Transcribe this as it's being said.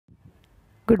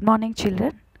Good morning,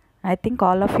 children. I think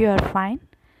all of you are fine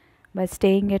by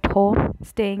staying at home,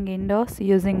 staying indoors,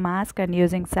 using mask and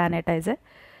using sanitizer.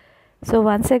 So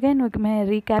once again, we may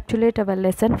recapitulate our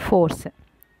lesson force.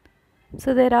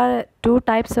 So there are two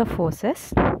types of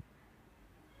forces.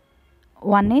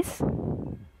 One is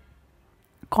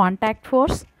contact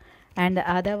force and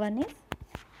the other one is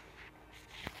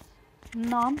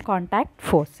non-contact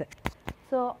force.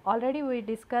 So already we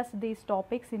discussed these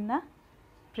topics in the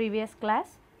previous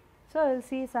class. So we'll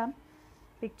see some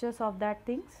pictures of that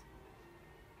things.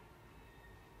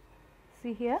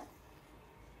 See here,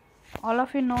 all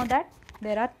of you know that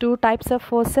there are two types of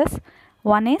forces.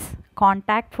 One is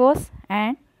contact force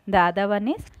and the other one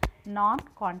is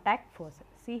non-contact force.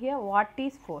 See here, what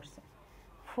is force?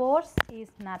 Force is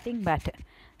nothing but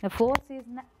the force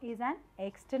is an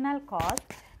external cause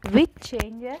which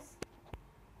changes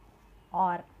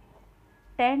or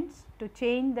tends to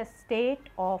change the state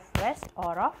of rest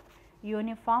or of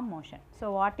uniform motion.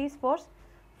 So what is force?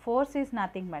 Force is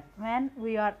nothing but when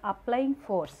we are applying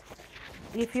force.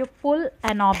 If you pull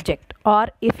an object or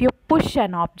if you push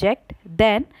an object,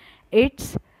 then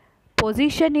its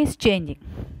position is changing.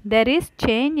 There is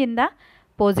change in the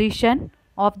position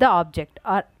of the object,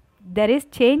 or there is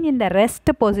change in the rest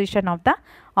position of the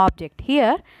object.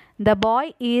 Here the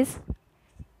boy is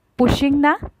pushing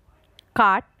the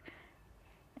cart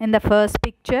in the first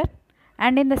picture,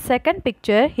 and in the second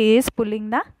picture he is pulling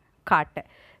the cart.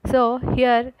 So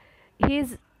here he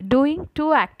is doing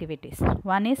two activities.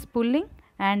 One is pulling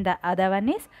and the other one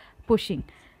is pushing.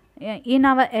 In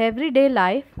our everyday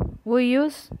life we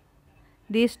use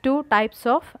these two types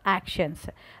of actions.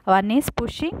 One is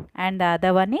pushing and the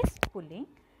other one is pulling.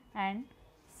 And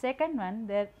second one,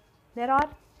 there are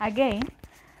again,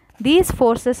 these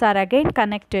forces are again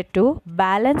connected to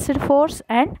balanced force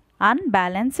and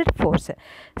unbalanced force.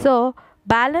 So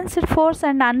balanced force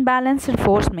and unbalanced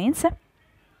force means,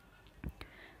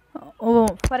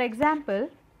 for example,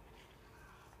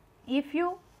 if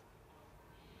you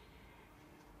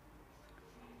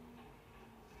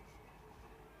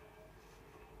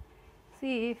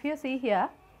see here,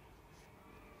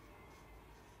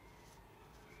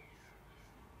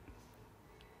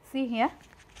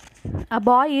 a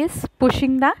boy is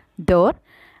pushing the door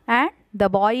and the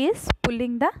boy is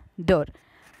pulling the door.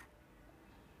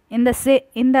 In these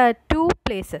two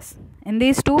places,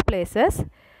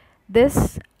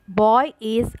 this boy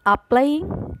is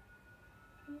applying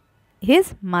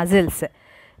his muscles.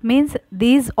 Means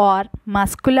these are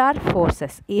muscular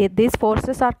forces. These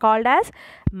forces are called as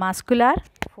muscular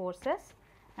forces.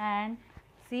 And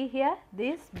see here,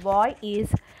 this boy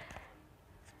is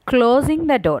closing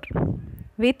the door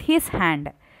with his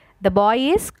hand. The boy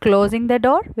is closing the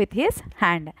door with his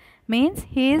hand. Means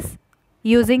he is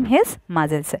using his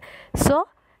muscles. So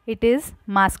it is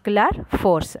muscular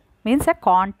force. Means a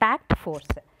contact force.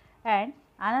 And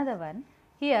another one,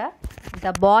 here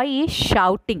the boy is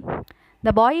shouting.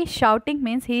 The boy is shouting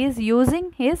means he is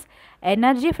using his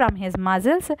energy from his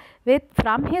muscles.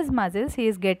 From his muscles he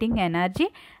is getting energy,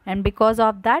 and because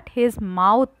of that his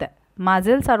mouth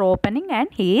muscles are opening and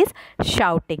he is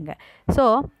shouting.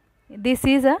 So this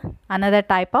is another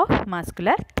type of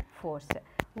muscular force.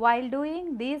 While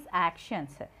doing these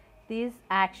actions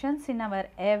in our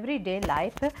everyday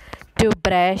life, to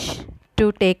brush,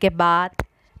 to take a bath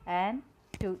and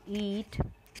to eat,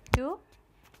 to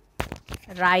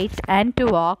write and to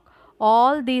walk,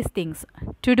 all these things,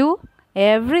 to do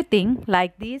everything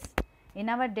like this in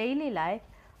our daily life,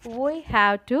 we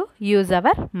have to use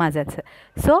our muscles.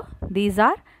 So these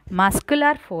are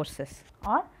muscular forces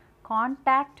or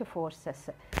contact forces.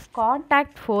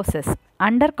 Contact forces.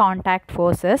 Under contact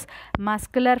forces,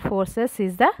 muscular forces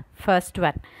is the first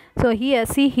one. So here,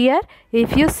 see here,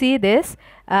 if you see this,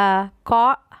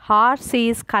 horse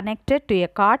is connected to a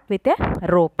cart with a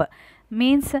rope.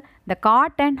 Means the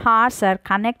cart and horse are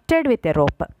connected with a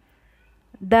rope.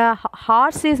 The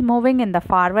horse is moving in the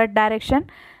forward direction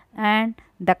and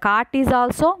the cart is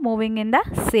also moving in the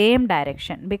same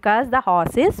direction because the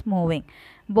horse is moving.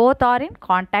 Both are in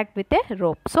contact with a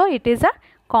rope. So it is a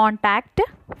contact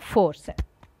force.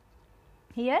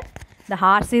 Here the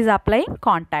horse is applying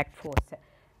contact force.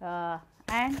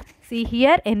 And see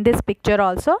here in this picture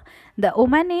also, the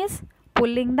woman is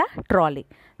pulling the trolley.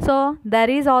 So there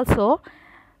is also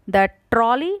the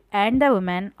trolley and the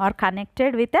woman are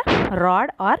connected with a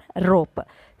rod or rope.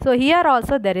 So here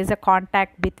also there is a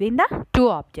contact between the two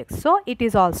objects. So it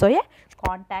is also a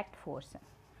contact force.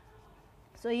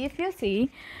 So if you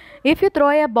see, if you throw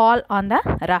a ball on the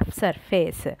rough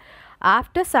surface,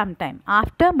 after some time,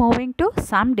 after moving to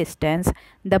some distance,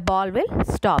 the ball will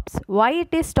stops. Why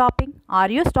it is stopping? Are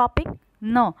you stopping?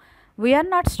 No, we are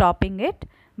not stopping it,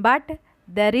 but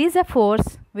there is a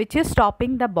force which is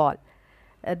stopping the ball.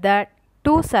 The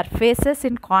two surfaces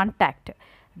in contact,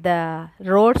 the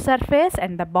road surface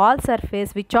and the ball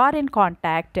surface which are in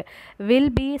contact, will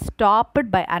be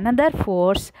stopped by another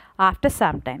force after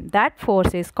some time. That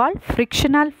force is called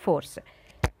frictional force.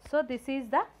 So this is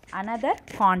the another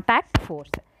contact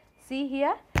force. See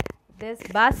here, this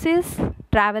bus is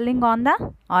traveling on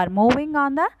the or moving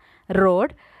on the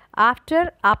road.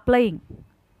 After applying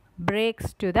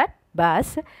brakes to that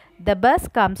bus, the bus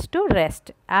comes to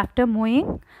rest. After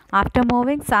moving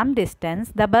some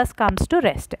distance, the bus comes to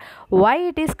rest. Why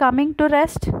it is coming to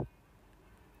rest?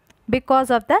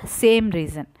 Because of the same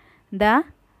reason. The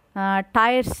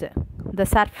tires, the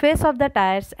surface of the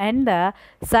tires and the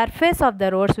surface of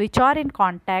the roads which are in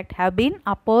contact have been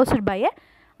opposed by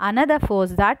another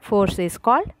force. That force is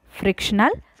called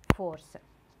frictional force.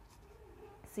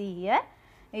 See here,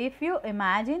 if you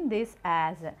imagine this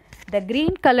as the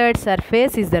green colored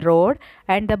surface is the road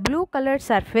and the blue colored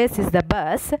surface is the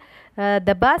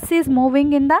bus is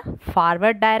moving in the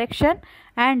forward direction,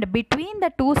 and between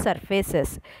the two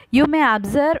surfaces you may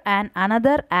observe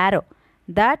another arrow.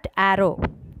 That arrow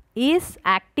is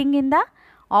acting in the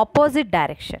opposite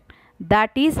direction.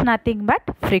 That is nothing but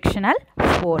frictional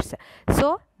force.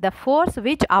 So the force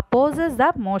which opposes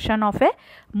the motion of a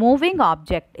moving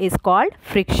object is called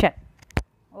friction.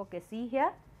 Okay, see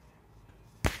here,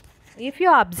 if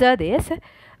you observe this,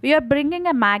 we are bringing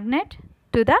a magnet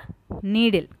to the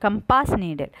needle, compass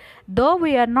needle. Though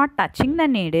we are not touching the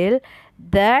needle,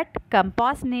 that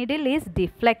compass needle is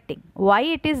deflecting. Why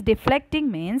it is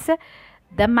deflecting means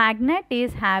the magnet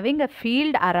is having a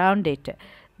field around it.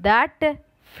 That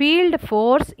field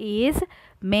force is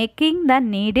making the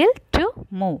needle to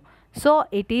move. So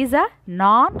it is a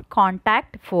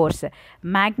non-contact force.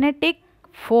 Magnetic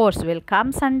force will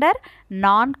comes under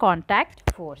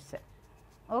non-contact force.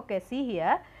 Okay, see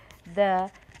here,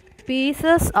 the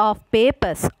pieces of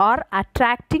papers are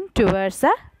attracting towards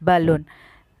a balloon.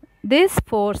 This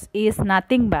force is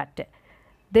nothing but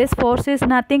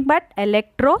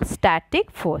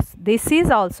electrostatic force. This is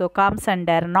also comes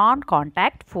under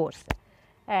non-contact force.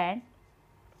 And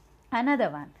another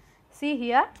one, see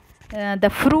here, the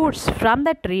fruits from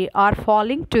the tree are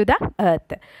falling to the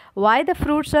earth. Why the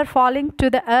fruits are falling to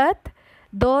the earth?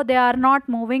 Though they are not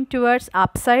moving towards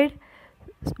upside,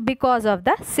 because of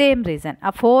the same reason.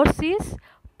 A force is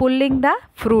pulling the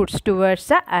fruits towards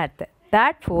the earth.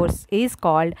 That force is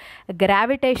called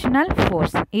gravitational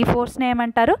force. Ee force ne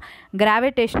emantaru?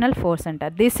 Gravitational force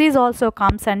antaru. This is also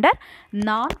comes under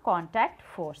non-contact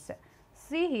force.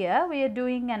 See here, we are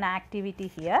doing an activity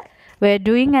here. We are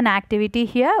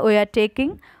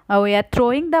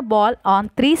throwing the ball on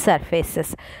three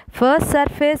surfaces. First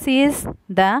surface is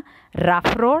the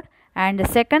rough road, and the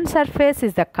second surface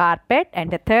is the carpet,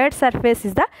 and the third surface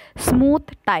is the smooth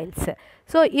tiles.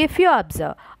 So if you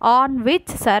observe, on which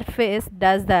surface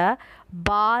does the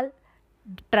ball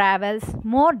travels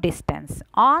more distance?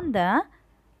 On the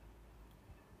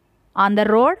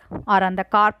road, or on the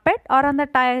carpet, or on the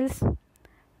tiles?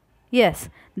 Yes,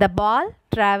 the ball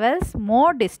travels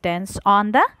more distance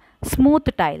on the smooth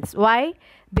tiles. Why?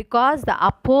 Because the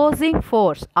opposing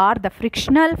force or the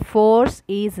frictional force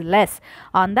is less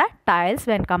on the tiles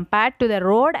when compared to the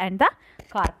road and the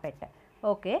carpet.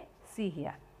 Okay, see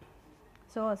here.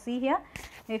 So see here,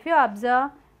 if you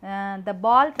observe, the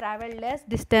ball traveled less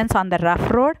distance on the rough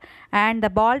road, and the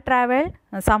ball traveled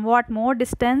somewhat more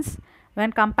distance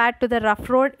when compared to the rough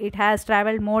road. It has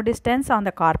traveled more distance on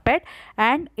the carpet,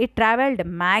 and it traveled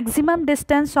maximum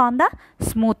distance on the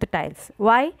smooth tiles.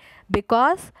 Why?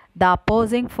 Because the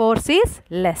opposing force is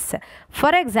less.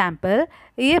 For example,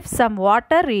 if some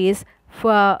water is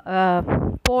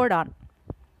poured on,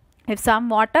 if some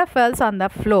water falls on the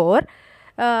floor,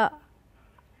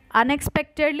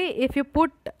 unexpectedly, if you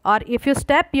put or if you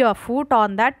step your foot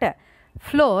on that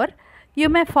floor, you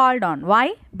may fall down.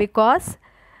 Why? Because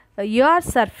your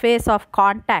surface of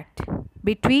contact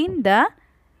between the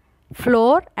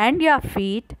floor and your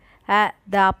feet,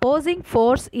 the opposing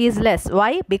force is less.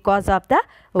 Why? Because of the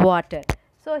water.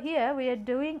 So here we are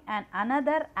doing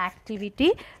another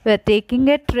activity. We are taking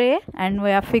a tray and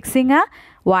we are fixing a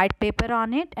white paper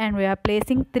on it, and we are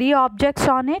placing three objects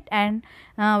on it, and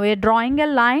we are drawing a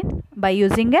line by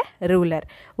using a ruler.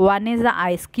 One is the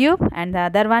ice cube, and the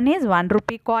other one is 1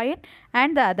 rupee coin,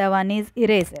 and the other one is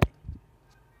eraser.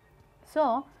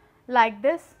 So like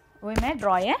this we may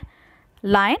draw a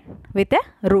line with a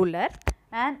ruler,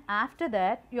 and after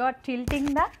that we are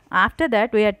tilting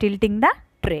the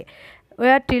tray.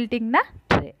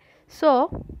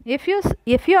 So if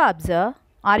you observe,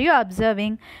 Are you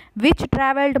observing which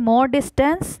traveled more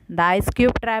distance? The ice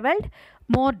cube traveled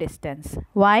more distance.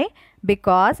 Why?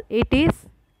 Because it is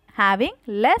having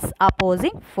less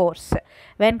opposing force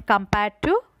when compared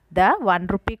to the 1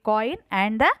 rupee coin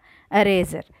and the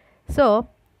eraser. So,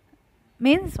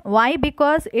 means why?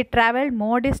 Because it traveled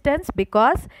more distance,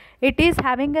 because it is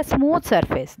having a smooth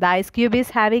surface. The ice cube is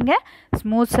having a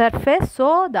smooth surface,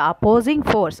 so the opposing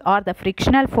force or the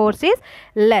frictional force is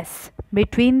less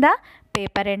between the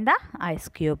paper and the ice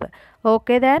cube.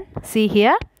 Okay, then see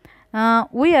here,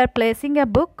 we are placing a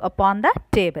book upon the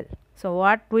table. So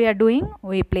what we are doing,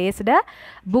 we placed a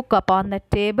book upon the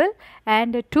table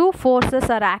and two forces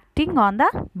are acting on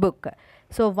the book.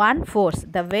 So one force,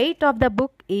 the weight of the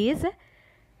book is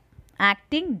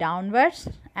acting downwards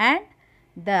and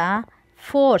the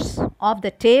force of the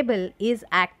table is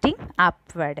acting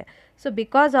upward. So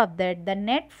because of that, the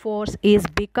net force is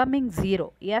becoming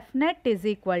 0. F net is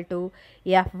equal to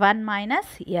F1 minus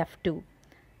F2.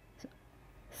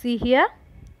 See here,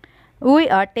 we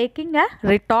are taking a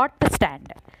retort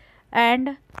stand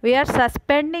and we are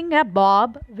suspending a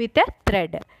bob with a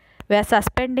thread. We are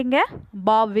suspending a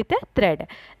bob with a thread.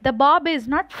 The bob is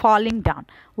not falling down.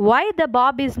 Why the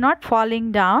bob is not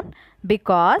falling down?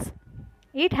 Because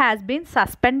it has been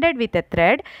suspended with a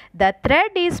thread. The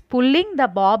thread is pulling the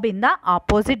bob in the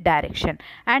opposite direction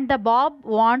and the bob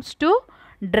wants to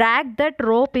drag that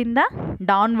rope in the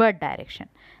downward direction.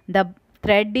 The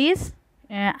thread is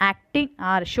acting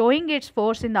or showing its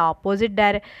force in the opposite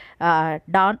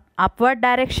upward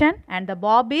direction, and the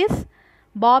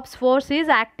bob's force is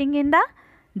acting in the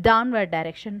downward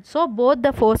direction. So both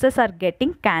the forces are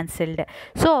getting cancelled.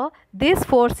 So this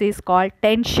force is called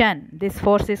tension. This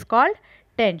force is called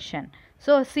tension.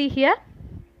 So see here,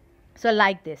 so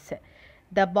like this,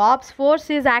 the bob's force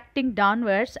is acting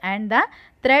downwards and the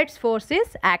thread's force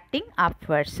is acting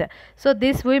upwards. So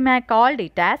this we may call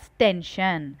it as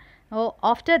tension. Oh,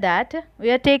 after that we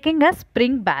are taking a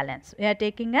spring balance. We are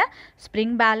taking a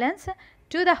spring balance.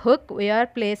 To the hook we are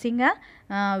placing a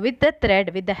with the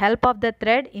thread, with the help of the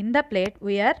thread in the plate,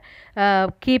 we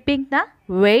are keeping the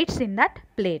weights in that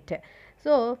plate.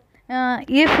 So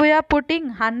if we are putting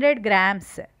 100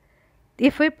 grams,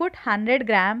 if we put 100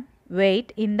 gram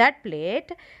weight in that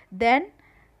plate, then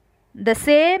the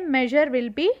same measure will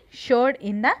be showed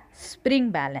in the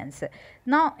spring balance.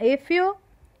 Now if you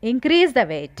increase the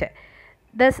weight,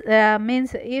 this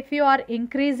means if you are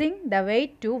increasing the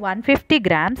weight to 150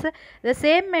 grams, the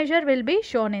same measure will be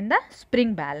shown in the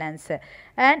spring balance,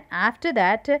 and after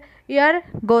that you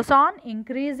goes on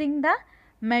increasing the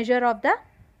measure of the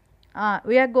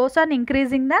goes on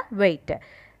increasing the weight.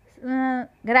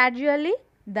 Gradually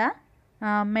the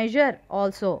measure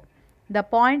also, the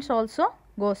points also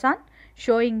goes on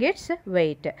showing its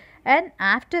weight, and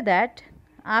after that,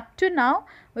 up to now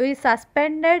we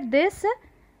suspended this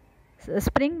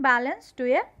spring balance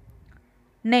to a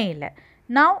nail.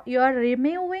 Now you are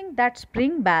removing that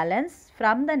spring balance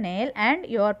from the nail and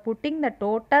you are putting the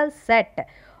total set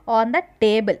on the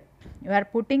table. You are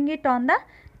putting it on the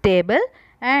table,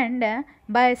 and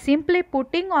by simply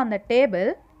putting on the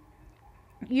table,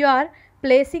 you are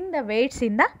placing the weights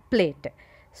in the plate.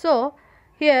 So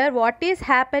here what is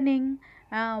happening,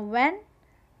 when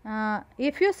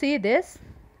if you see this,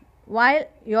 while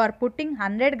you are putting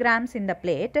 100 grams in the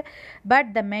plate,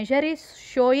 but the measure is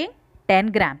showing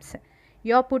 10 grams.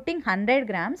 You are putting 100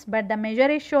 grams, but the measure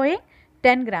is showing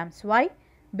 10 grams. Why?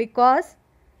 Because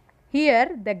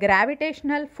here the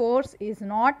gravitational force is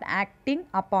not acting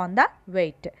upon the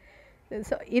weight.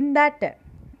 So in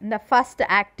the first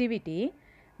activity,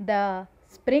 the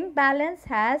spring balance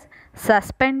has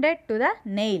suspended to the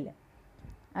nail,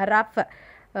 rough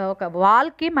ఒక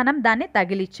వాల్కి మనం దాన్ని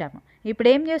తగిలిచ్చాము. ఇప్పుడు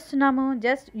ఏం చేస్తున్నాము,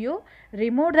 just you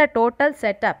remove the total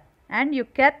setup and you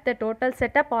kept the total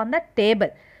setup on the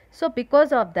table. So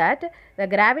because of that, the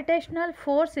gravitational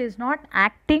force is not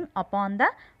acting upon the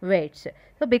weights.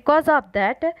 So because of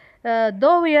that,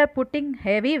 though we are putting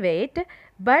heavy weight,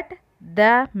 but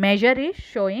the measure is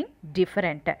showing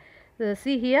different.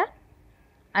 See here,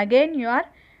 again you are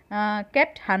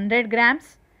kept 100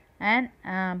 grams, and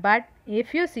but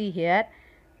if you see here,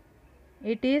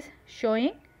 it is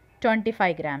showing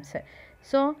 25 grams.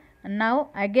 So now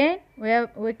again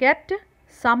we kept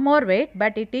some more weight,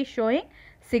 but it is showing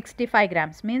 65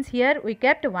 grams. Means here we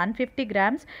kept 150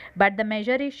 grams, but the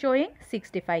measure is showing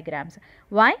 65 grams.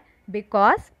 Why?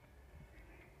 Because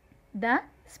the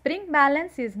spring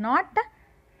balance is not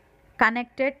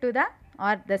connected to the,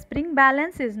 or the spring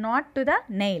balance is not to the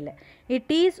nail. It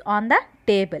is on the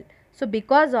table. So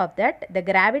because of that, the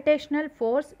gravitational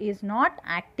force is not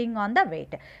acting on the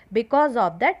weight. Because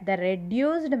of that, the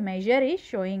reduced measure is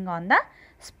showing on the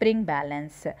spring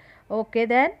balance. Okay,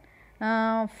 then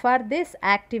for this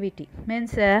activity,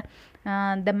 means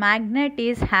the magnet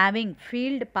is having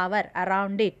field power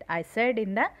around it. I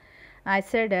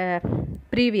said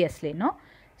previously, no.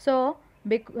 So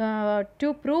to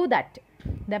prove that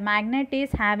the magnet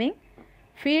is having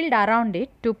field around it,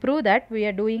 to prove that, we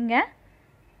are doing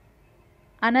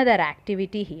another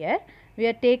activity here. We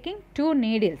are taking two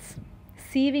needles,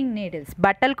 sieving needles,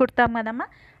 బట్టలు కుడతాం కదమ్మా,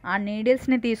 ఆ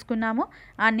నీడిల్స్ని తీసుకున్నాము.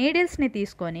 ఆ నీడిల్స్ని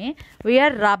తీసుకొని we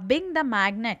are rubbing the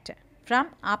magnet from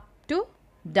up to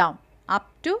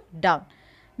down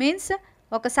means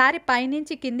ఒకసారి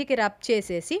పైనుంచి కిందికి rub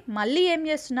చేసేసి మళ్ళీ ఏం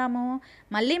చేస్తున్నాము,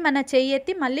 మళ్ళీ మన చెయ్యి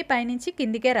ఎత్తి మళ్ళీ పైనుంచి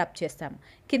కిందికే రబ్ చేస్తాము,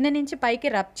 కింద నుంచి పైకి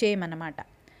rub చేయమన్నమాట.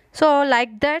 So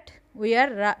like that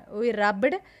we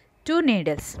rubbed two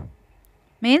needles.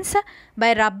 Means by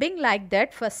rubbing like that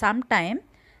for some time,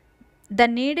 the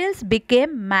needles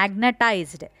became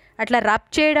magnetized. అట్లా రబ్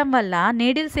చేయడం వల్ల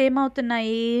నీడిల్స్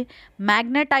ఏమవుతున్నాయి,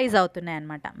 మ్యాగ్నటైజ్ అవుతున్నాయి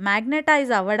అన్నమాట.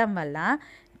 మ్యాగ్నటైజ్ అవ్వడం వల్ల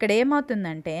ఇక్కడ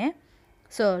ఏమవుతుందంటే,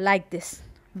 so like this,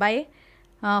 by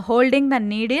holding the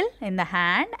needle in the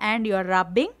hand and you are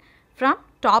rubbing from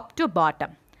top to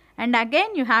bottom, and again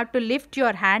you have to lift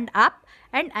your hand up,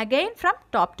 and again from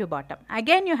top to bottom,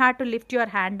 again you have to lift your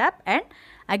hand up, and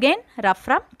again rub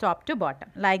from top to bottom.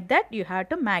 Like that you have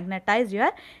to magnetize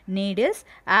your needles.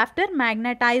 After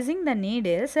magnetizing the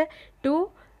needles, to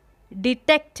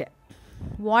detect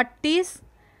what is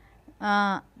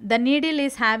the needle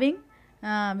is having,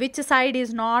 which side is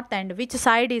north and which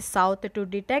side is south, to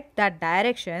detect that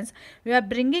directions, we are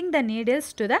bringing the needles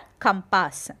to the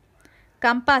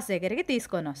compass దగ్గరికి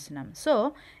తీసుకొని వస్తున్నాం. So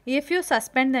if you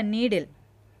suspend the needle,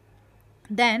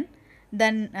 then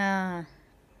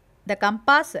the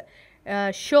compass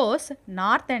shows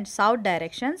north and south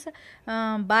directions.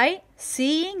 By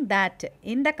seeing that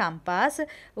in the compass,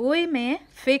 we may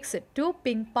fix two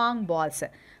ping pong balls,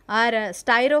 are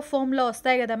స్టైరోఫోమ్లో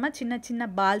వస్తాయి కదమ్మా చిన్న చిన్న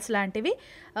balls లాంటివి.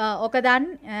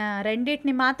 ఒకదాన్ని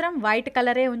రెండింటిని మాత్రం వైట్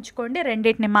కలరే ఉంచుకోండి,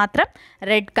 రెండింటిని మాత్రం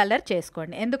రెడ్ కలర్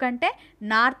చేసుకోండి. ఎందుకంటే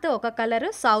నార్త్ ఒక కలరు,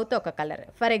 సౌత్ ఒక colour.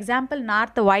 For example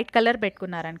north white colour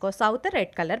పెట్టుకున్నారనుకో, south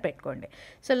red colour పెట్టుకోండి.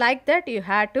 So like that you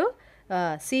have to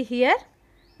see here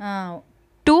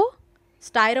two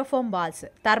Styrofoam balls,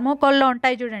 థర్మోకోల్లో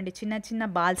ఉంటాయి చూడండి చిన్న చిన్న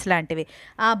బాల్స్ లాంటివి,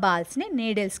 ఆ బాల్స్ని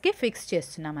నీడిల్స్కి ఫిక్స్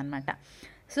చేస్తున్నాం అనమాట.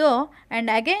 So and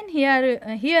again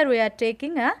here we are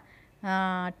taking a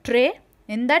tray.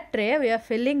 In that tray we are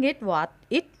filling it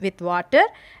with water,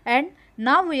 and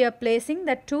now we are placing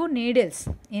the two needles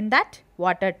in that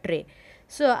water tray.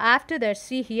 So after that,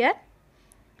 see here,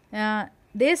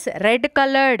 this red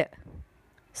colored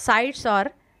sides are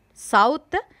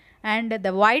south and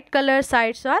the white colored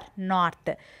sides are north.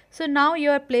 So now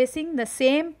you are placing the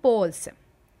same poles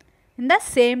in the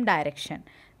same direction.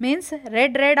 Means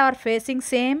red are facing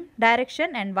same direction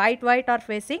and white are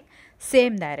facing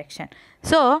same direction.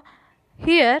 So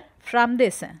here from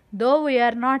this, though we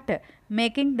are not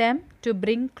making them to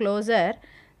bring closer,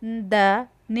 the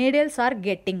needles are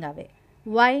getting away.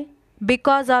 Why?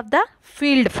 Because of the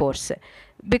field force.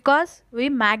 Because we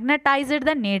magnetized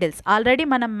the needles. Already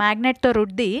మనం magnet తో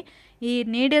రుద్ది ఈ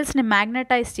నీడిల్స్ని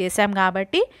magnetise చేసాం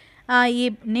కాబట్టి ఈ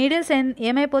needles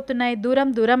ఏమైపోతున్నాయి,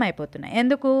 దూరం అయిపోతున్నాయి.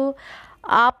 ఎందుకు?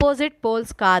 ఆపోజిట్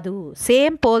పోల్స్ కాదు,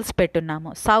 సేమ్ పోల్స్ పెట్టున్నాము.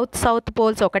 సౌత్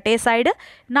పోల్స్ ఒకటే సైడ్,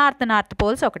 నార్త్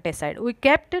పోల్స్ ఒకటే side. We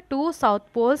kept two south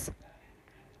poles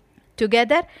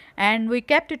together and we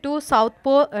kept two south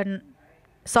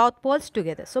poles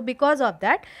together. So because of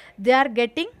that, they are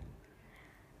getting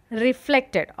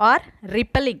reflected or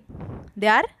repelling. They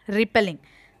are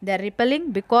repelling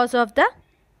because of the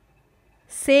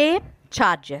same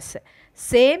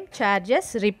charges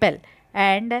repel.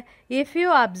 And if you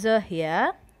observe here,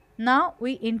 now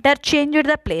we interchanged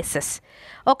the places.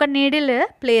 ఒక needle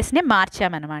ప్లేస్ని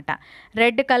మార్చామన్నమాట.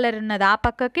 Red colour ఉన్నది ఆ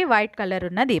పక్కకి, white colour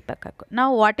ఉన్నది ఈ పక్కకు. Now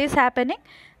what is happening,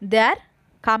 they are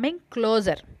coming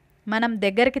closer. మనం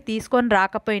దగ్గరికి తీసుకొని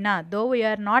రాకపోయినా, దో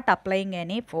we are not applying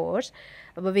any force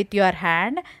with your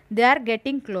hand, they are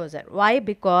getting closure. Why?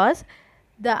 Because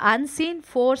the unseen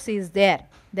force is there.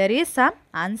 There is some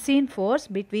unseen force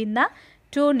between the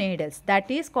two needles. That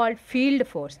is called field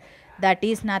force. That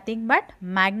is nothing but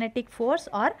magnetic force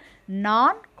or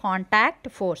non-contact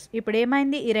force. ఇప్పుడు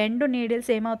ఏమైంది, ఈ రెండు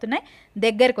needles ఏమవుతున్నాయి,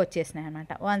 దగ్గరకు వచ్చేసినాయి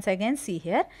అనమాట. once again see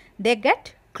here, they get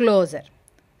closer.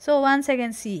 So once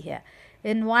again see here,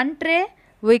 in one tray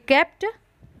we kept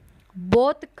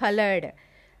both colored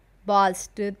balls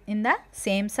in the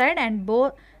same side and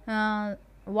both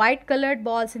white colored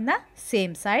balls in the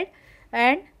same side,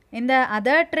 and In the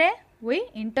other tray, we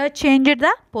interchanged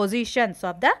the positions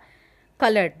of the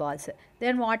colored balls.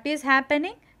 Then what is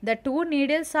happening? The two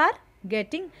needles are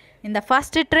getting, in the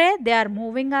first tray they are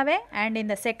moving away, and in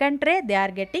the second tray they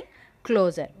are getting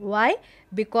closer. Why?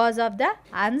 Because of the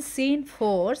unseen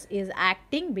force is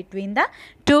acting between the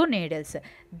two needles.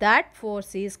 That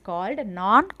force is called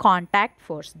non-contact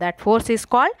force. That force is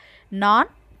called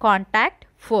non-contact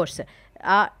force.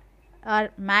 Or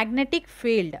magnetic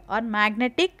field or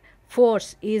magnetic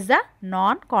force is a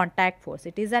non-contact force.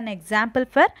 It is an example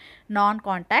for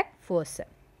non-contact force.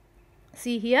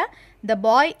 See here, the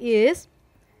boy is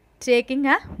taking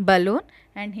a balloon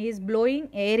and he is blowing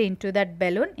air into that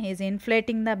balloon. He is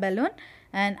inflating the balloon,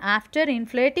 and after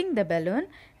inflating the balloon,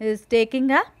 he is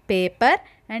taking a paper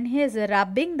and he is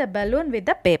rubbing the balloon with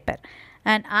the paper.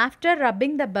 And after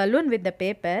rubbing the balloon with the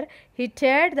paper, he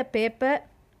teared the paper.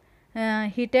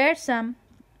 He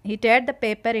teared the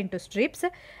paper into strips,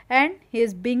 and he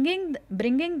is bringing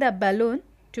the balloon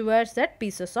towards that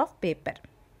pieces of paper.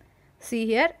 See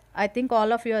here, I think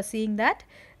all of you are seeing that.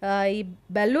 ఈ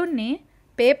బలూన్ని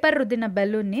paper రుద్దిన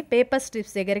బలూన్ని paper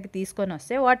strips దగ్గరికి తీసుకొని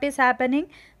వస్తే what is happening?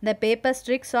 The paper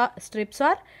strips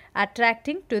are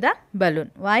attracting to the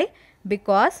balloon. Why?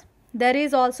 Because there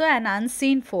is also an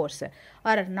unseen force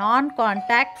are non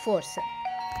contact force.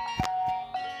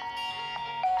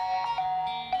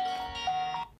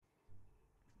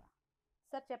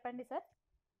 Sir చెప్పండి sir.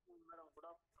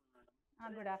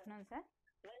 Good afternoon sir.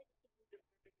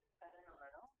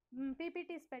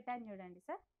 PPTs పెట్టాను చూడండి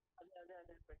sir.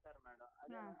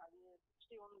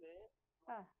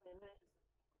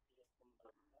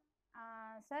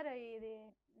 Sir ఇది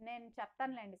నేను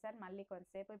చెప్తానులేండి sir మళ్ళీ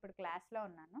కొంతసేపు. ఇప్పుడు క్లాస్లో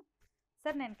ఉన్నాను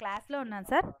సార్. నేను క్లాస్లో ఉన్నాను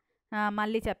సార్.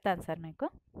 మళ్ళీ చెప్తాను సార్ మీకు.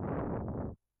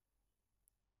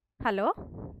 Hello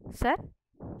sir.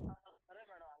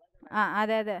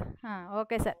 అదే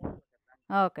okay sir.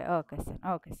 Okay sir.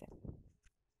 Okay sir.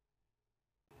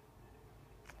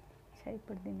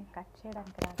 ఇప్పుడు దీన్ని కట్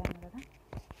చేయడానికి రాగాను కదా.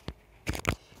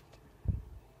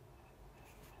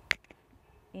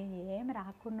 ఏమి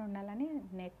రాకుండా ఉండాలని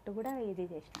నెట్ కూడా ఇది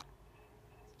చేసిన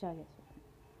స్టార్ట్ చేసి.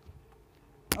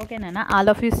 ఓకేనా?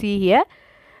 All of you see here.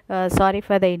 Sorry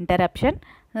for the interruption.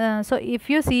 So if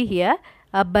you see here,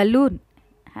 a balloon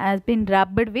has been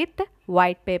rubbed with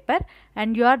white paper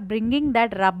and you are bringing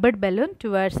that rubbed balloon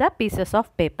towards the pieces of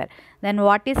paper. Then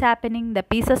what is happening? The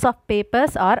pieces of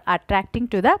papers are attracting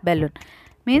to the balloon.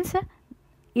 Means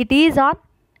it is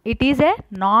a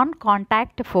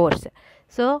non-contact force.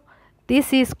 So this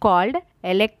is called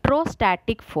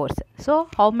electrostatic force. So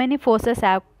how many forces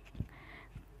have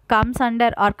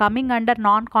coming under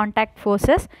non-contact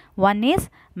forces? One is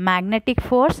magnetic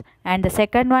force, and the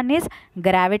second one is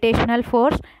gravitational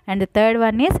force, and the third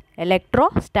one is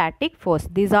electrostatic force.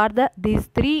 These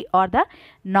three are the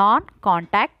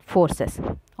non-contact forces.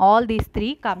 All these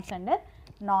three comes under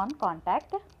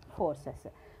non-contact forces.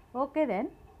 Okay, then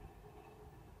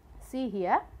see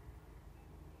here.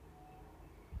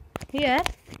 Here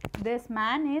this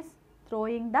man is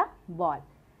throwing the ball.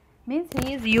 Means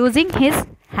he is using his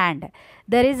hand.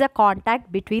 There is a contact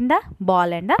between the ball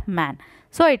and the man.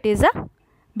 So it is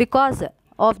because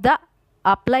of the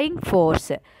applying force,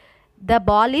 the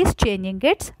ball is changing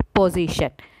its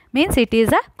position. Means it is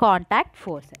a contact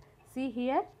force. See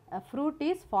here, a fruit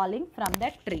is falling from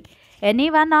the tree.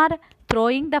 Anyone are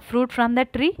throwing the fruit from the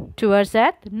tree towards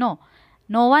earth? No.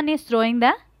 No one is throwing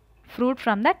the fruit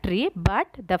from the tree, but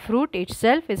the fruit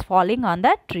itself is falling on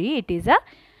the tree. It is a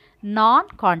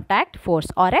non-contact force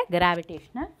or a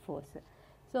gravitational force.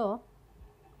 So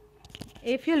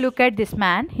if you look at this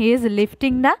man, he is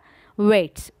lifting the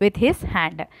weights with his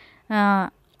hand.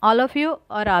 All of you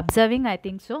are observing, I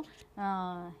think so.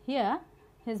 Here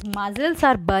his muscles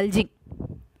are bulging.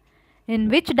 In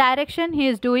which direction he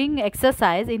is doing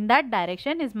exercise, in that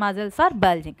direction his muscles are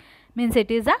bulging. Means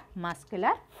it is a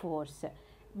muscular force.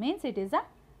 Means it is a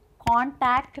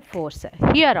contact force.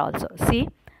 Here also see,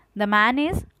 the man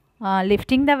is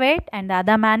lifting the weight and the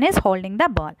other man is holding the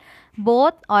ball.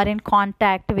 Both are in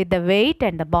contact with the weight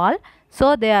and the ball, so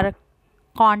they are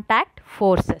contact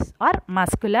forces or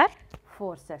muscular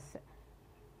forces.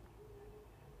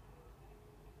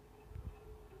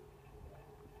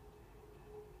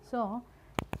 So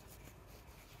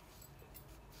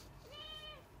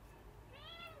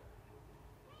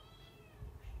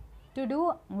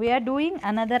we are doing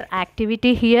another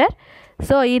activity here.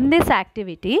 So in this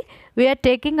activity we are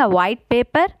taking a white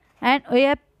paper and we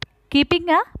are keeping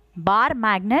a bar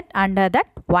magnet under that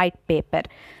white paper.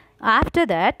 After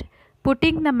that,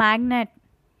 putting the magnet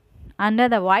under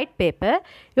the white paper,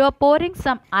 you are pouring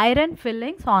some iron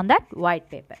fillings on that white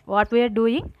paper. What we are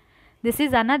doing? This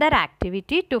is another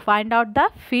activity to find out the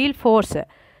field force.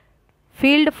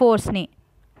 Field force ni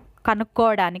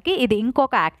కనుక్కోవడానికి ఇది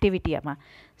ఇంకొక activity అమ్మా.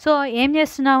 So ఏం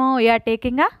చేస్తున్నాము, we are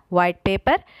taking a white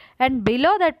paper and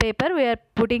below that paper we are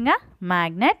putting a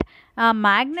magnet. ఆ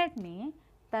మ్యాగ్నెట్ని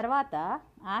తర్వాత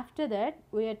after that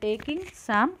we are taking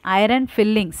some iron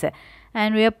fillings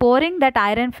and we are pouring that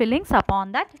iron fillings upon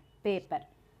that paper.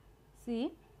 See,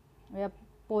 we are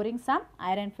pouring some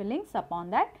iron fillings upon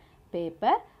that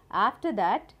paper. After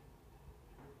that,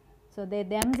 so they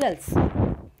themselves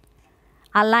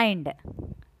aligned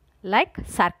like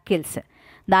circles.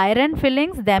 The iron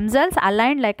fillings themselves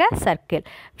aligned like a circle.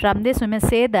 From this we may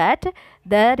say that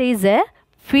there is a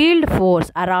field force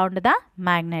around the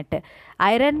magnet.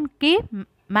 Iron ki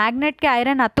మ్యాగ్నెట్కి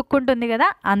iron అతుక్కుంటుంది కదా,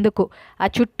 అందుకు ఆ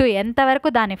చుట్టూ ఎంతవరకు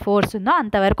దాని force ఉందో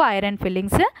అంతవరకు iron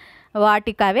fillings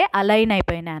వాటికి అవే align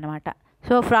అయిపోయినాయి అనమాట.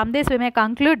 So from this we May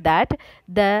conclude that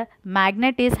the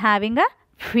magnet is having a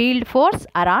field force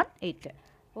around it.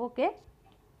 Okay,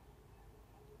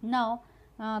 now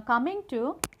coming to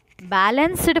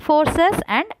balanced forces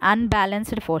and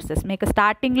unbalanced forces. మీకు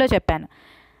స్టార్టింగ్లో చెప్పాను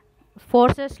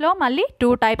ఫోర్సెస్లో మళ్ళీ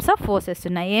 2 types ఆఫ్ ఫోర్సెస్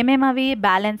ఉన్నాయి. ఏమేమి అవి?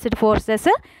 Balanced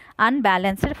forces,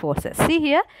 unbalanced forces. See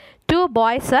here, 2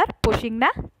 boys are pushing the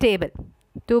table.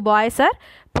 2 boys are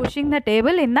pushing the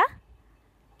table in the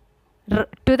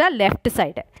to the left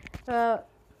side.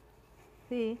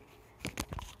 See,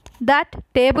 that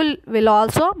table will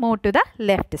also move to the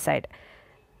left side.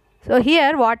 So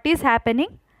here what is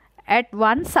happening, at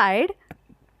one side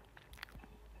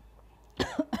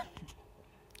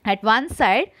at one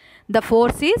side the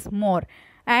force is more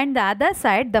and the other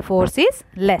side the force is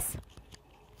less.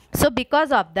 So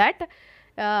because of that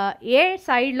ఏ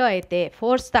సైడ్లో అయితే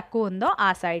force తక్కువ ఉందో ఆ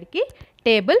సైడ్కి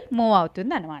table move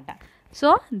అవుతుంది అనమాట. So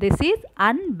this is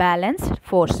unbalanced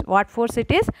force. What force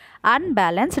it is?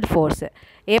 Unbalanced force.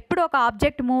 ఎప్పుడు ఒక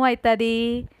ఆబ్జెక్ట్ మూవ్ అవుతుంది?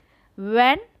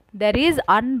 When there is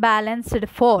unbalanced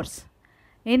force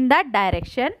in that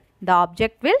direction the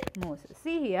object will move.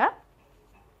 See here,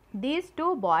 these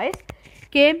 2 boys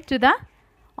came to the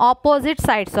opposite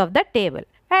sides of the table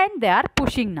and they are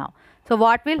pushing now. So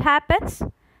what will happen?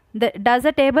 Does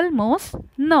the table moves?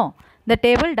 No, the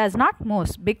table does not move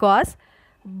because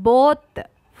both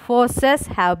forces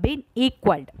have been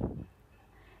equaled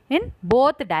in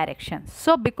both directions.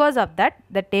 So because of that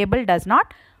the table does not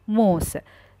move.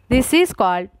 This is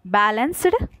called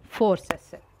balanced forces.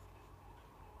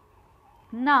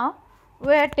 Now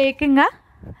we are taking a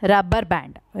rubber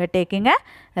band. We are taking a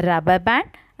rubber band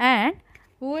and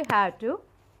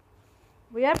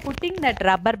we are putting that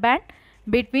rubber band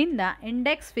between the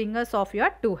index fingers of your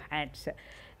 2 hands.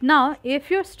 Now if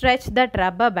you stretch that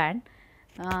rubber band,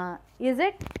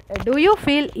 do you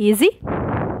feel easy?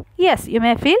 Yes, you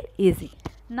may feel easy.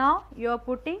 Now you are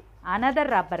putting another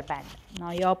rubber band.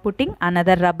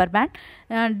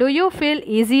 Do you feel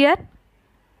easier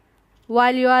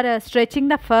while you are stretching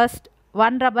the first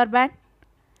one rubber band?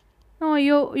 No,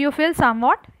 you feel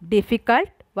somewhat difficult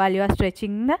while you are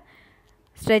stretching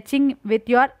with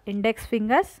your index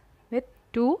fingers with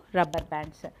 2 rubber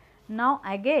bands. Now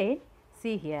again,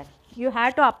 see here, you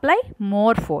have to apply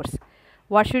more force.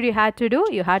 What should you have to do?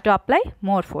 You have to apply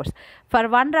more force. For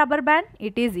 1 rubber band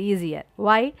it is easier.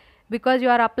 Why? Because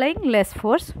you are applying less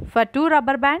force. For 2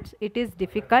 rubber bands it is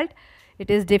difficult.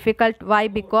 Why?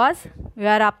 Because you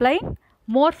are applying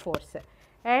more force.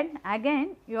 And again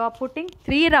you are putting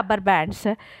 3 rubber bands.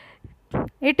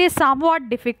 It is somewhat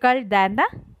difficult than the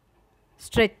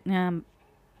stretch.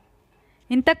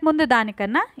 ఇంతకుముందు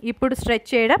దానికన్నా ఇప్పుడు stretch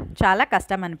చేయడం చాలా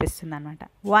కష్టం అనిపిస్తుంది అనమాట.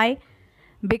 Why?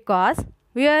 Because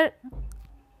we are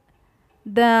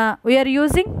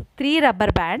using 3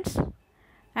 rubber bands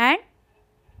and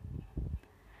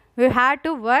we have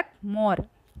to work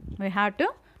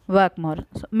more.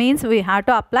 So means we have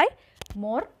to apply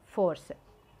more force.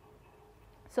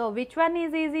 So which one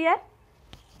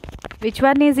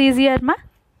is easier ma?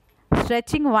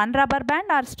 Stretching 1 rubber band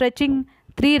or stretching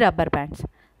 3 rubber bands?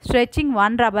 Stretching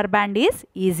 1 rubber band is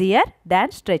easier than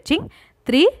stretching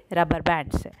 3 rubber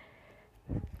bands.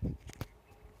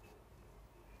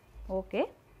 Okay,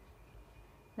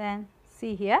 then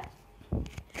see here.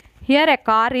 Here a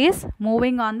car is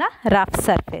moving on the rough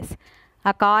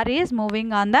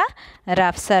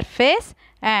surface.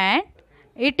 And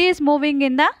it is moving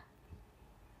in the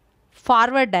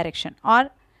forward direction or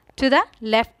to the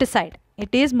left side.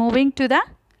 It is moving to the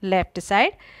left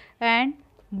side and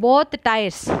both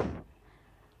tires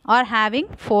are having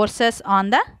forces on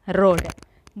the road.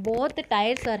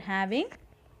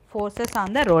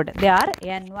 They are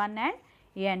N1 and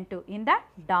N2 in the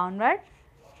downward.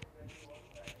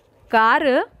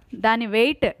 Car దాని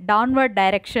wait downward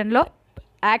డైరెక్షన్లో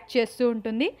act చేస్తూ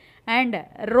ఉంటుంది and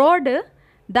road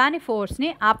దాని ఫోర్స్ని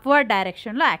upward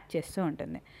డైరెక్షన్లో act చేస్తూ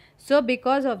ఉంటుంది. So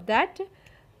because of that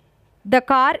the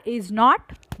car is not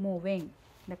moving.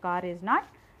 The car is not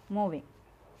moving.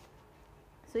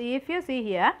 So if you see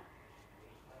here,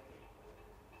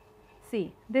 see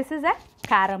this is a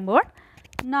carom board.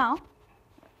 Now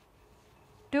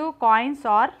 2 coins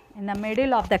are in the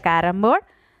middle of the carom board.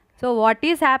 So what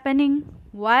is happening?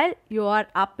 While you are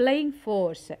applying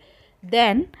force,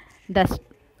 then the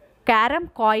carom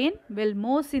coin will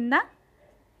move in the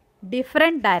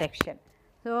different direction.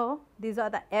 So these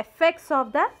are the effects of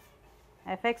the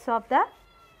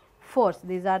force.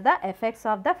 These are the effects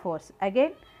of the force.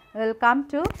 Again we will come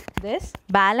to this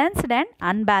balanced and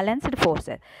unbalanced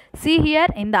forces. See here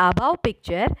in the above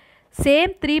picture,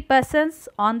 same 3 persons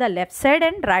on the left side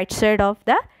and right side of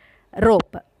the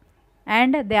rope,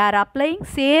 and they are applying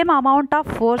same amount of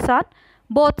force on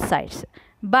both sides.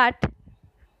 But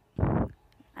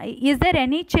is there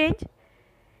any change?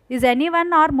 Is anyone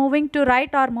or moving to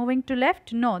right or moving to left?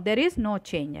 No, there is no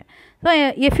change. So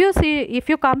if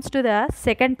you comes to the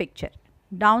second picture,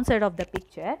 downside of the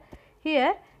picture,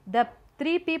 here the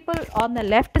 3 people on the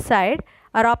left side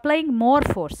are applying more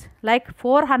force, like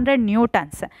 400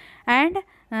 newtons, and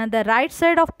the right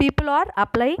side of people are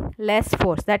applying less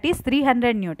force, that is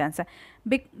 300 newtons.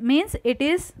 Means it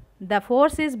is, the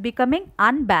force is becoming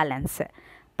unbalanced.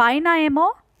 Paina emo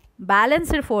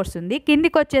balanced force ఉంది,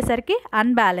 కిందికి వచ్చేసరికి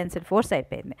unbalanced force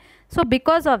అయిపోయింది. So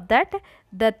because of that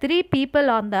the 3 people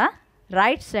on the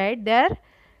right side they are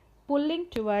pulling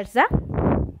towards the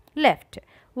left.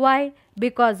 Why?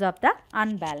 Because of the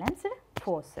unbalanced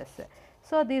forces.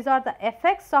 So these are the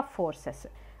effects of forces.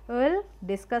 We will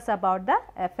discuss about the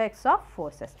effects of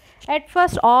forces. At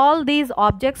first all these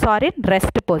objects are in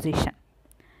rest position.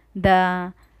 The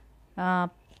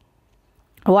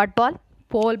what ball?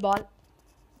 Pole ball.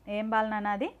 ఏం ball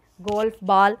నాది? Golf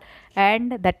ball,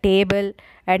 and the table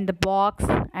and the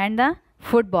box and the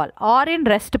football are in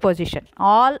rest position.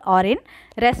 All are in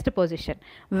rest position.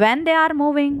 When they are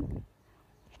moving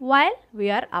while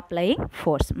we are applying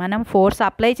force. మనం force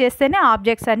apply చేస్తేనే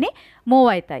objects అన్నీ move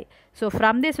అవుతాయి. So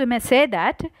from this we May say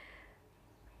that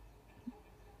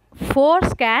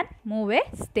force can move a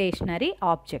stationary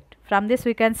object. From this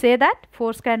we can say that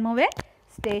force can move a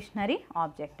stationary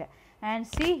object. And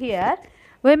see here,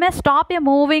 we may stop a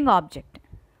moving object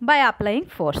by applying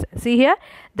force. See here,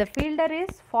 the fielder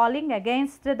is falling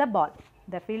against the ball.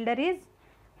 The fielder is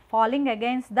falling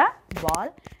against the ball,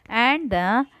 and the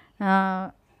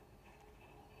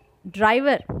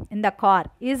driver in the car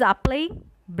is applying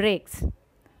brakes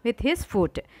with his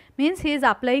foot. Means he is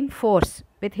applying force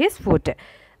with his foot.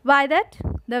 By that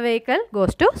the vehicle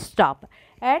goes to stop,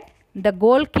 and the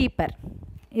goalkeeper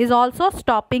is also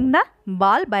stopping the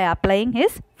ball by applying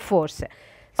his force.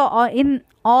 So in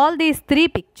all these 3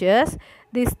 pictures,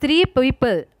 these 3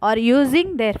 people are using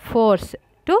their force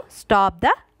to stop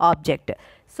the object.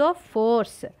 So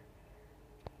force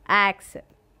acts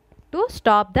to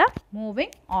stop the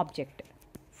moving object.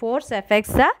 Force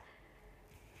affects the,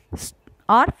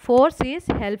 or force is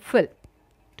helpful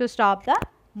to stop the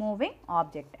moving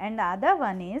object. And the other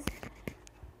one is,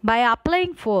 by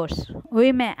applying force we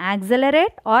may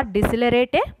accelerate or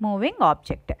decelerate a moving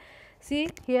object. See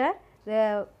here,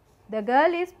 the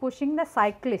girl is pushing the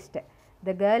cyclist.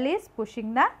 The girl is pushing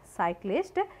the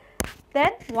cyclist.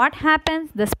 Then what happens?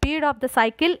 The speed of the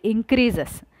cycle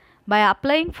increases. By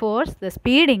applying force the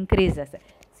speed increases.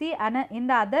 See in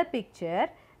the other picture,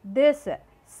 this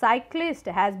cyclist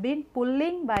has been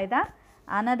pulling by the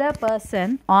another person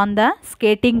on the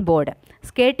skating board.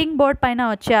 Skating board పైన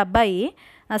వచ్చే అబ్బాయి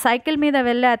cycle మీద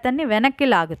వెళ్ళే అతన్ని వెనక్కి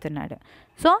లాగుతున్నాడు.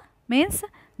 So means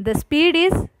the speed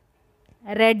is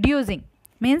reducing,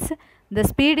 means the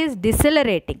speed is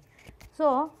డిసెలరేటింగ్. So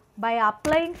by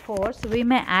applying force we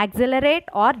may accelerate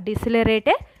or decelerate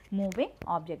a moving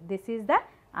object. This is the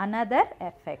another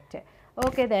effect.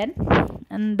 Okay, then,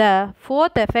 and the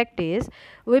 4th effect is,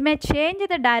 we may change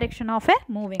the direction of a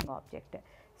moving object.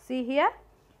 See here,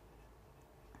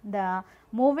 the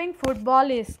moving football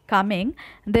is coming.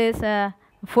 This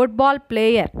football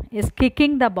player is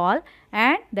kicking the ball,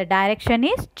 and the direction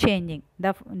is changing.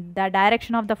 The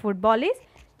direction of the football is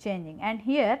changing. And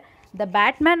here the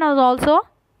batman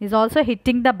is also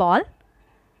hitting the ball.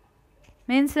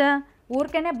 Means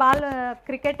ఊరికనే ball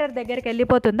cricketer దగ్గరికి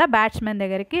వెళ్ళిపోతుందా batsmen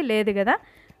దగ్గరికి? లేదు కదా.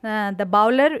 The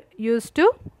bowler use to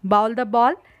bowl the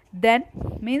ball, then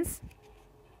means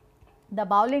the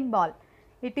bowling ball,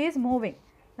 it is moving.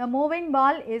 The moving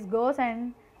ball is goes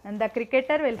and the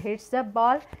cricketer will hits the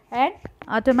ball, and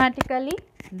automatically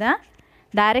the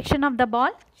direction of the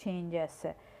ball changes.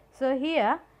 So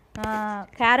here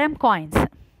carom coins,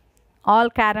 all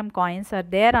carom coins are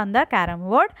there on the carom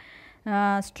board.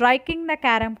 Striking the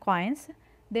carom coins,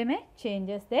 they may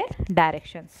changes their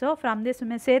direction. So from this we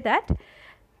may say that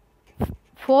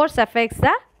force affects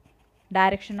the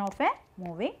direction of a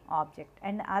moving object,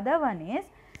 and other one is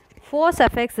force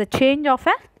affects the change of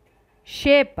a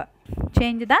shape,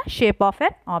 change the shape of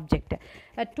an object.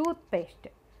 A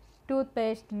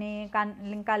టూత్పేస్ట్ని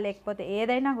ఇంకా లేకపోతే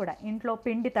ఏదైనా కూడా ఇంట్లో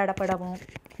పిండి తడపడము,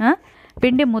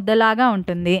 పిండి ముద్దలాగా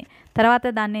ఉంటుంది, తర్వాత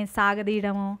దాన్ని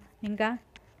సాగదీయడము, ఇంకా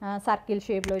సర్కిల్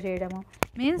షేప్లో చేయడము,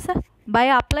 మీన్స్ బై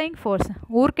అప్లయింగ్ ఫోర్స్.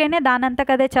 ఊరికేనే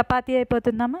దానంతకదే చపాతీ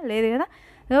అయిపోతుందమ్మా, లేదు కదా.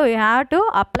 So you have to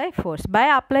apply force. By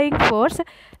applying force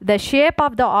the shape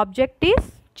of the object is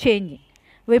changing.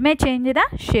 We may change the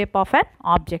shape of an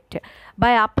object.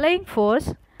 By applying force,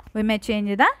 we may change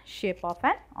the shape of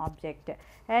an object.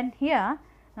 And here,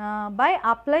 by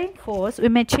applying force, we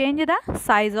may change the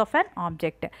size of an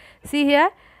object. See here,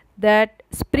 that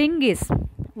spring is,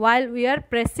 while we are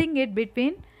pressing it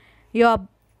between your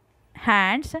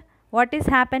hands, what is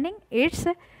happening? Its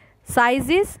size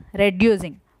is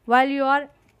reducing. While you are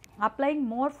applying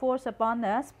more force upon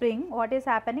the spring, what is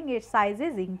happening? Its size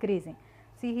is increasing.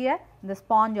 See here, the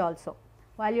sponge also,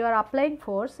 while you are applying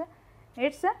force,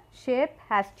 its shape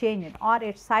has changed or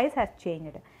its size has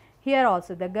changed. Here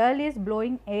also the girl is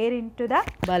blowing air into the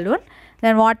balloon.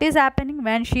 Then what is happening?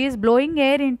 When she is blowing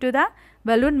air into the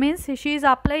balloon, means she is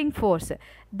applying force.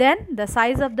 Then the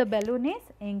size of the balloon is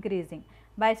increasing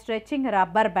by stretching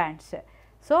rubber bands.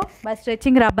 So by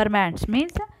stretching rubber bands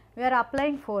means we are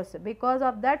applying force. Because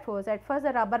of that force, at first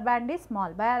the rubber band is small.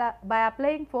 By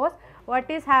applying force, what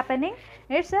is happening?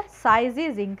 Its size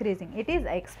is increasing, it is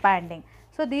expanding.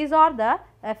 So these are the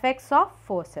effects of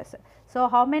forces. So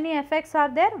how many effects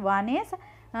are there? One is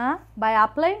by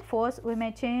applying force we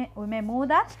may move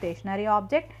the stationary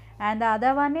object, and the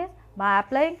other one is by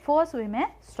applying force we may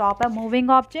stop a moving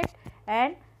object,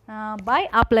 and by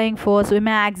applying force we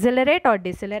may accelerate or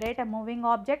decelerate a moving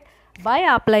object. By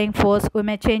applying force we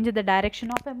may change the direction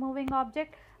of a moving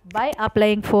object. By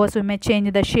applying force we may change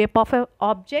the shape of an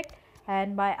object, and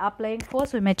by applying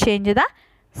force we may change the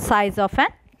size of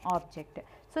an object.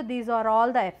 So these are all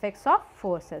the effects of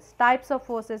forces. Types of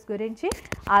forces gurinchi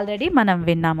already manam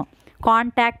vinnamu.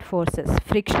 Contact forces,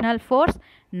 frictional force,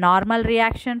 normal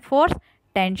reaction force,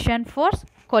 tension force,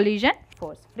 collision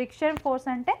force. Friction force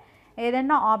ante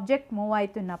ఏదైనా object move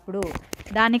అవుతున్నప్పుడు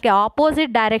దానికి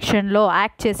opposite డైరెక్షన్లో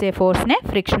act చేసే ఫోర్స్నే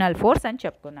frictional force అని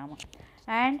చెప్పుకున్నాము.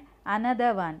 And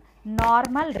another one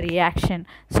normal reaction.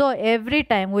 So every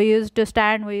time we used to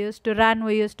stand, we used to run,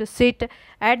 we used to sit,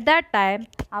 at that time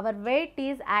our weight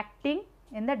is acting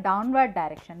in the downward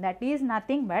direction. That is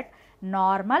nothing but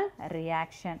normal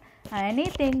reaction.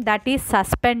 Anything that is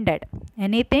suspended,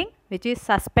 anything which is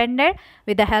suspended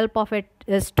with the help of a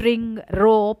string,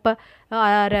 rope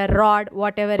or a rod,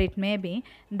 whatever it may be,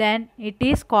 then it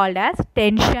is called as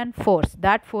tension force.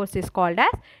 That force is called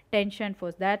as tension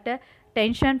force. That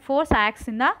tension force acts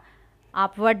in the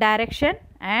upward direction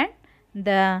and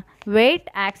the weight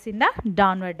acts in the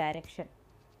downward direction.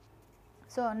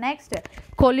 So next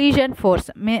collision force.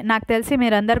 నాకు తెలిసి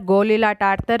మీరందరు గోళీలాట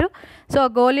ఆడతారు. So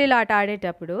గోళీలాట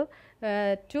ఆడేటప్పుడు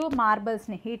two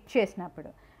మార్బల్స్ని hit చేసినప్పుడు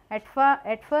at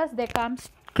first they comes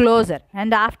closer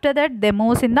and after that they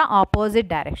moves in the opposite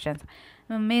directions.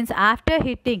 Means after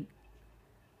hitting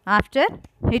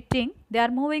they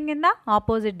are moving in the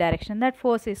opposite direction. That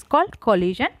force is called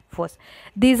collision force.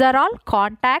 These are all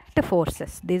contact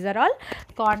forces.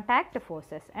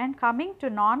 And coming to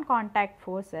non-contact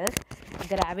forces,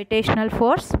 gravitational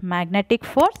force, magnetic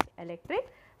force, electric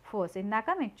force. ఇందాక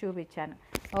మీకు చూపించాను,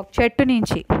 ఒక చెట్టు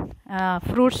నుంచి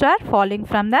fruits are falling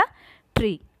from the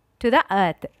tree to the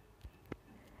earth.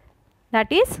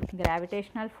 That is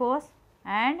gravitational force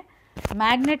and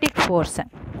magnetic force.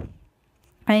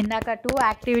 ఇందాక two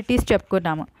activities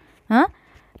చెప్పుకున్నాము.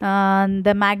 The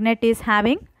magnet is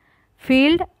having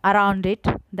field around it,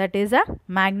 that is a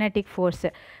magnetic force,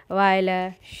 while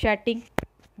shutting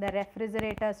the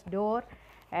refrigerator's door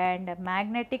and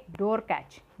magnetic door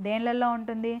catch. దేనిలలో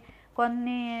ఉంటుంది?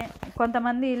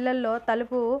 కొంతమంది ఇళ్ళల్లో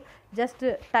తలుపు just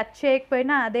touch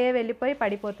చేయకపోయినా అదే వెళ్ళిపోయి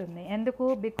పడిపోతుంది. ఎందుకు?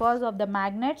 Because of the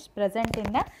magnets present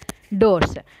in the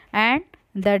doors and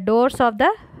the doors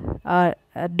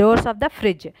of the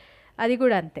fridge. అది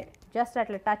కూడా అంతే, జస్ట్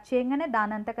అట్లా టచ్ చేయగానే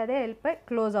దానంతకదే వెళ్ళిపోయి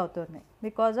క్లోజ్ అవుతుంది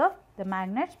because of the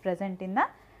magnets present in the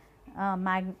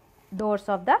doors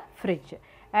of the fridge.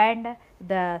 And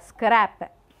the scrap,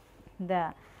 the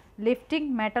lifting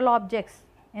metal objects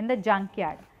in the junk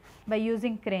yard by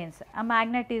using cranes. A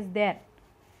magnet is there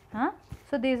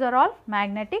so these are all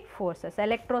magnetic forces.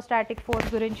 Electrostatic force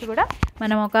గురించి కూడా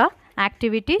మనం ఒక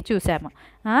activity చూసాము.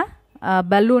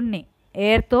 బలూన్ని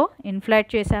ఎయిర్తో inflate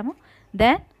చేసాము.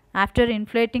 Then after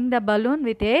inflating the balloon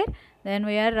with air, then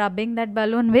we are rubbing that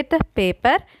balloon with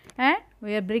paper and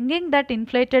we are bringing that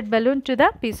inflated balloon to the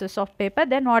pieces of paper.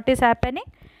 Then what is happening?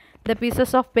 The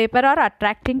pieces of paper are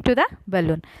attracting to the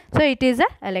balloon. So it is a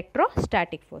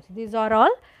electrostatic force. These are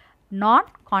all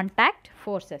non-contact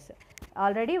forces.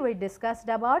 Already we discussed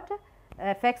about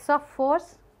effects of force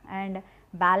and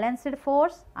balanced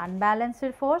force,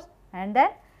 unbalanced force, and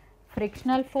then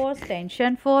frictional force,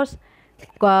 tension force,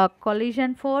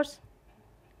 collision force.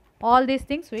 All these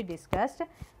things we discussed.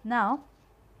 Now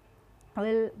we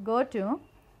will go to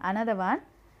another one,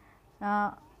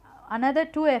 another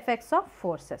two effects of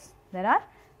forces. There are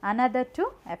another two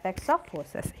effects of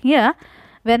forces. Here,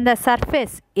 when the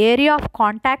surface area of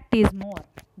contact is more,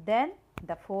 then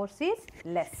the force is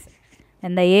less.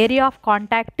 When the area of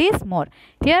contact is more,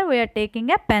 here we are taking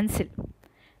a pencil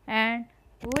and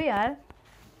we are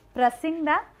pressing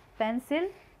the pencil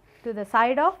to the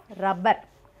side of rubber.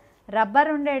 Rubber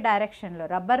ఉండే డైరెక్షన్లో,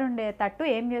 rubber ఉండే తట్టు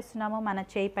ఏం చేస్తున్నాము, మన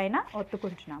చేయి పైన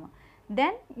ఒత్తుకుంటున్నాము.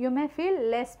 Then you may feel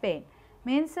less pain,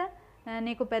 means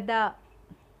నీకు పెద్ద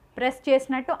ప్రెస్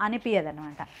చేసినట్టు అనిపించదు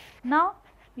అనమాట. Now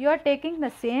you are taking the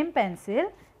same pencil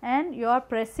and you are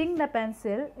pressing the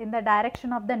pencil in the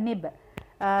direction of the nib.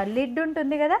 Lid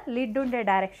ఉంటుంది కదా, లిడ్ ఉండే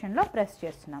డైరెక్షన్లో ప్రెస్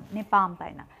చేస్తున్నాం నీ పామ్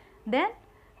పైన. Then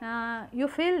you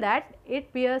feel that it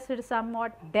pierced some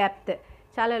what depth,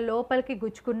 చాలా లోపలికి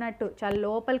గుచ్చుకున్నట్టు, చాలా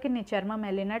లోపలికి నీ చర్మం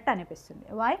వెళ్ళినట్టు అనిపిస్తుంది.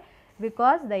 Why?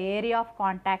 Because the area of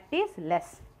contact is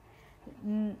less.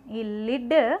 ఈ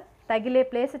లిడ్ తగిలే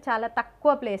ప్లేస్ చాలా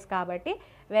తక్కువ ప్లేస్ కాబట్టి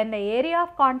when the area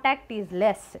of contact is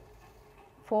less,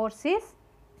 force is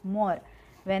more.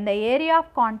 When the area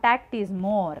of contact is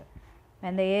more,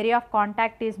 when the area of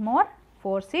contact is more,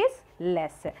 force is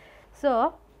less. So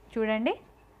చూడండి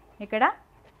ఇక్కడ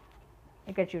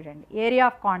చూడండి, area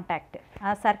of contact, ఆ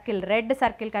circle, red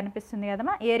circle కనిపిస్తుంది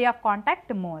కదమ్మా, area of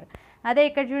contact more. అదే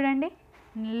ఇక్కడ చూడండి,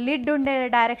 lid ఉండే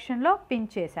డైరెక్షన్లో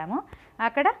పించ్ చేసాము,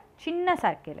 అక్కడ చిన్న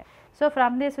circle. So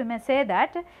from this we May say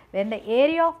that when the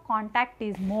area of contact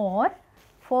is more,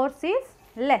 force is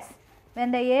less.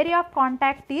 When the area of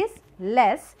contact is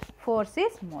less, force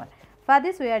is more. For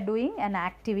this we are doing an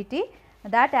activity.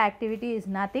 That activity is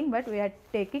nothing but we are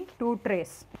taking 2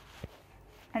 trays.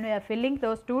 And we are filling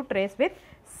those 2 trays with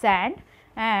sand,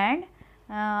 and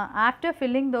after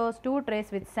filling those 2 trays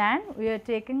with sand, we are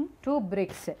taking 2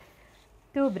 bricks,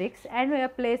 and we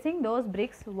are placing those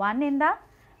bricks, one in the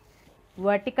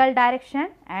vertical direction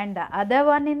and the other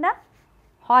one in the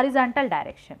horizontal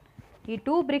direction. ఈ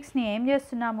 2 bricks ని ఏం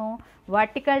చేస్తున్నాము,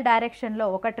 vertical డైరెక్షన్లో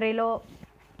ఒక ట్రేలో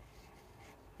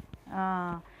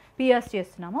Pierce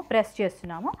చేస్తున్నాము, press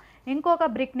చేస్తున్నాము. ఇంకొక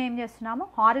బ్రిక్ని ఏం చేస్తున్నాము,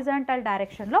 హారిజాంటల్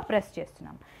డైరెక్షన్లో ప్రెస్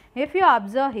చేస్తున్నాము. If you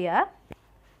observe here,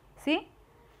 C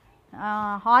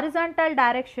horizontal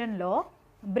డైరెక్షన్లో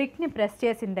బ్రిక్ని ప్రెస్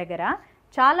చేసిన దగ్గర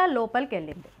చాలా లోపలికి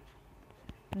వెళ్ళింది.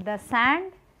 The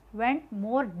sand vent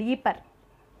more deeper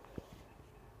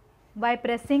by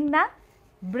pressing the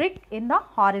brick in the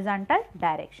horizontal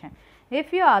direction. If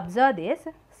you observe this,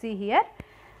 see here,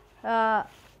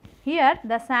 here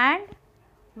the sand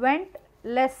went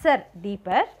lesser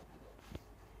deeper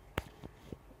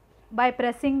by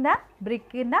pressing the brick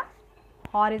in the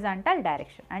horizontal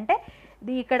direction. అంటే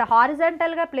ఇది ఇక్కడ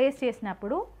హారిజాంటల్గా place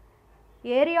చేసినప్పుడు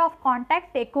area of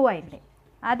contact ఎక్కువైంది,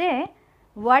 అదే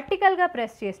వర్టికల్గా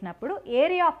press చేసినప్పుడు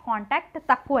area of contact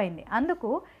తక్కువైంది. అందుకు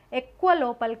ఎక్కువ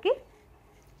లోపలికి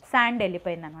శాండ్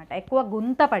వెళ్ళిపోయింది అనమాట, ఎక్కువ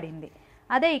గుంత పడింది.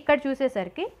 అదే ఇక్కడ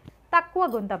చూసేసరికి తక్కువ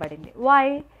గుంత పడింది. వై?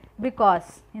 బికాస్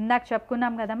ఇందాక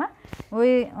చెప్పుకున్నాం కదమ్మా,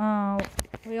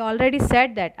 we already said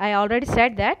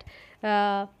that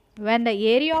when the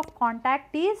area of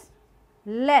contact is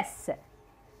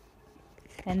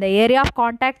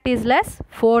less,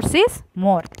 force is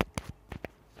more,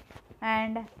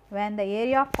 and when the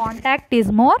area of contact is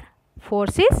more,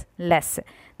 force is less.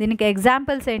 దీనికి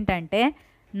ఎగ్జాంపుల్స్ ఏంటంటే,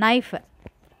 నైఫ్,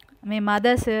 మీ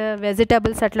మదర్స్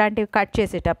వెజిటబుల్స్ అట్లాంటివి cut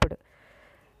చేసేటప్పుడు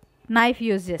knife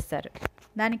use చేస్తారు.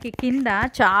 దానికి కింద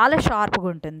చాలా షార్ప్గా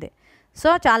ఉంటుంది. సో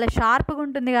చాలా షార్ప్గా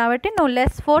ఉంటుంది కాబట్టి నువ్వు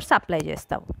లెస్ ఫోర్స్ అప్లై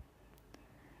చేస్తావు.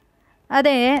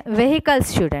 అదే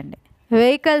వెహికల్స్ చూడండి,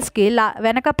 వెహికల్స్కి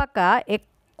వెనక పక్క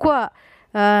ఎక్కువ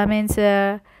మీన్స్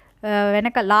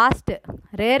వెనక లాస్ట్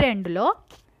రేర్ ఎండ్లో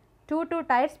 2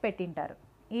 టైర్స్ పెట్టింటారు.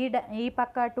 ఈ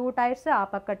పక్క 2 టైర్స్, ఆ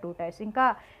పక్క 2 టైర్స్. ఇంకా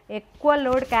ఎక్కువ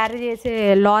లోడ్ క్యారీ చేసే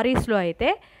లారీస్లో అయితే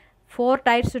 4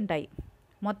 టైర్స్ ఉంటాయి.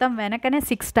 మొత్తం వెనకనే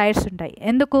 6 టైర్స్ ఉంటాయి.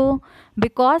 ఎందుకు?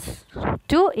 Because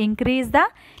to increase the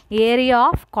area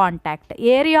of contact.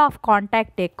 Area of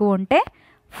contact ఎక్కువ ఉంటే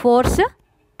ఫోర్స్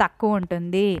తక్కువ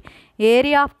ఉంటుంది.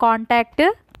 Area of contact,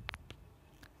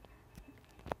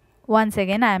 once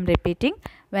again I am repeating,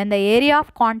 when the area of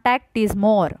contact is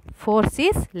more, force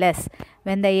is less.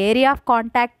 When the area of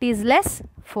contact is less,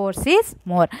 force is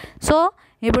more. So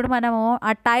ఇప్పుడు మనము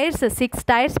ఆ tyres 6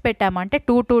 tyres పెట్టామంటే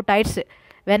 2 tyres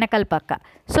వెనకల పక్క.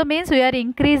 So means we are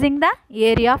increasing the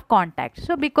area of contact.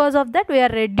 So because of that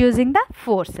we are reducing the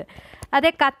force.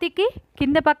 అదే కత్తికి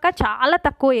కింద పక్క చాలా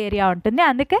తక్కువ ఏరియా ఉంటుంది,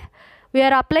 అందుకే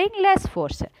we are applying less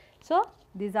force. So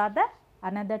these are the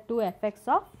another 2 effects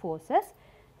of forces.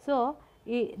 So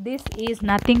this is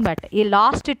nothing but, ఈ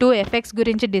last 2 effects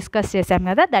గురించి డిస్కస్ చేసాం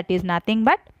కదా, that is nothing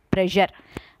but pressure.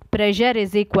 Pressure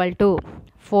is equal to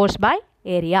force by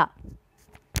area.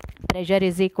 Pressure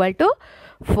is equal to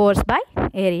force by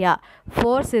area.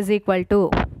 Force is equal to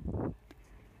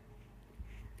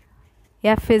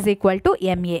F is equal to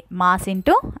ma, mass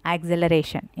into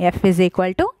acceleration. F is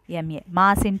equal to ma,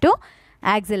 mass into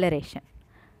acceleration.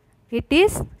 It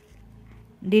is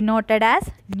denoted as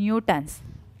newtons.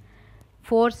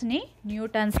 ఫోర్స్ని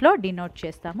న్యూటన్స్లో denote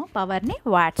చేస్తాము, పవర్ని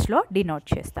వాట్స్లో denote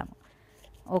చేస్తాము.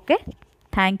 Okay,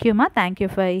 thank you మా, thank you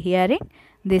for hearing.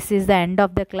 This is the end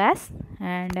of the class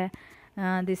and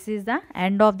this is the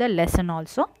end of the lesson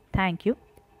also. Thank you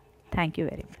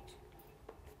very much.